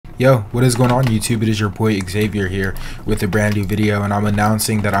Yo, what is going on YouTube? It is your boy Xavier here with a brand new video, and I'm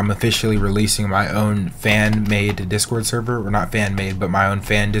announcing that I'm officially releasing my own fan-made Discord server, or not fan-made, but my own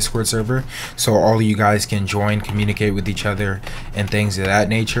fan Discord server, so all of you guys can join, communicate with each other, and things of that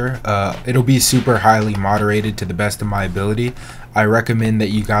nature. It'll be super highly moderated to the best of my ability. I recommend that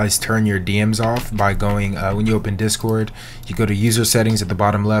you guys turn your DMs off by going, when you open Discord, you go to user settings at the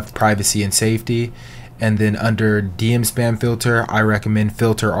bottom left, privacy and safety, and then under DM spam filter, I recommend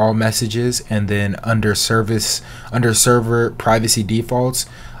filter all messages, and then under server privacy defaults,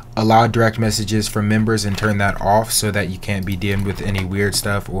 allow direct messages from members and turn that off so that you can't be DM'd with any weird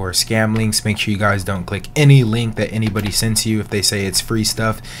stuff or scam links. Make sure you guys don't click any link that anybody sends you. If they say it's free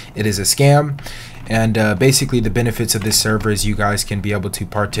stuff, it is a scam. And basically the benefits of this server is you guys can be able to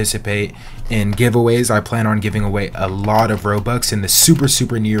participate in giveaways. I plan on giving away a lot of Robux in the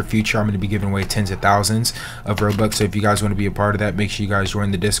super near future. I'm going to be giving away tens of thousands of Robux, so if you guys want to be a part of that, make sure you guys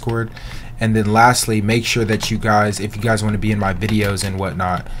join the Discord. And then lastly, make sure that you guys, if you guys want to be in my videos and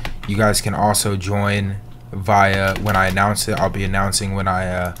whatnot, you guys can also join via when I announce it. I'll be announcing when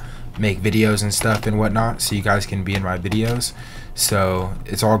I make videos and stuff and whatnot, so you guys can be in my videos. So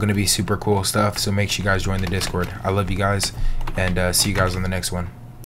it's all going to be super cool stuff, so make sure you guys join the Discord. I love you guys, and see you guys on the next one.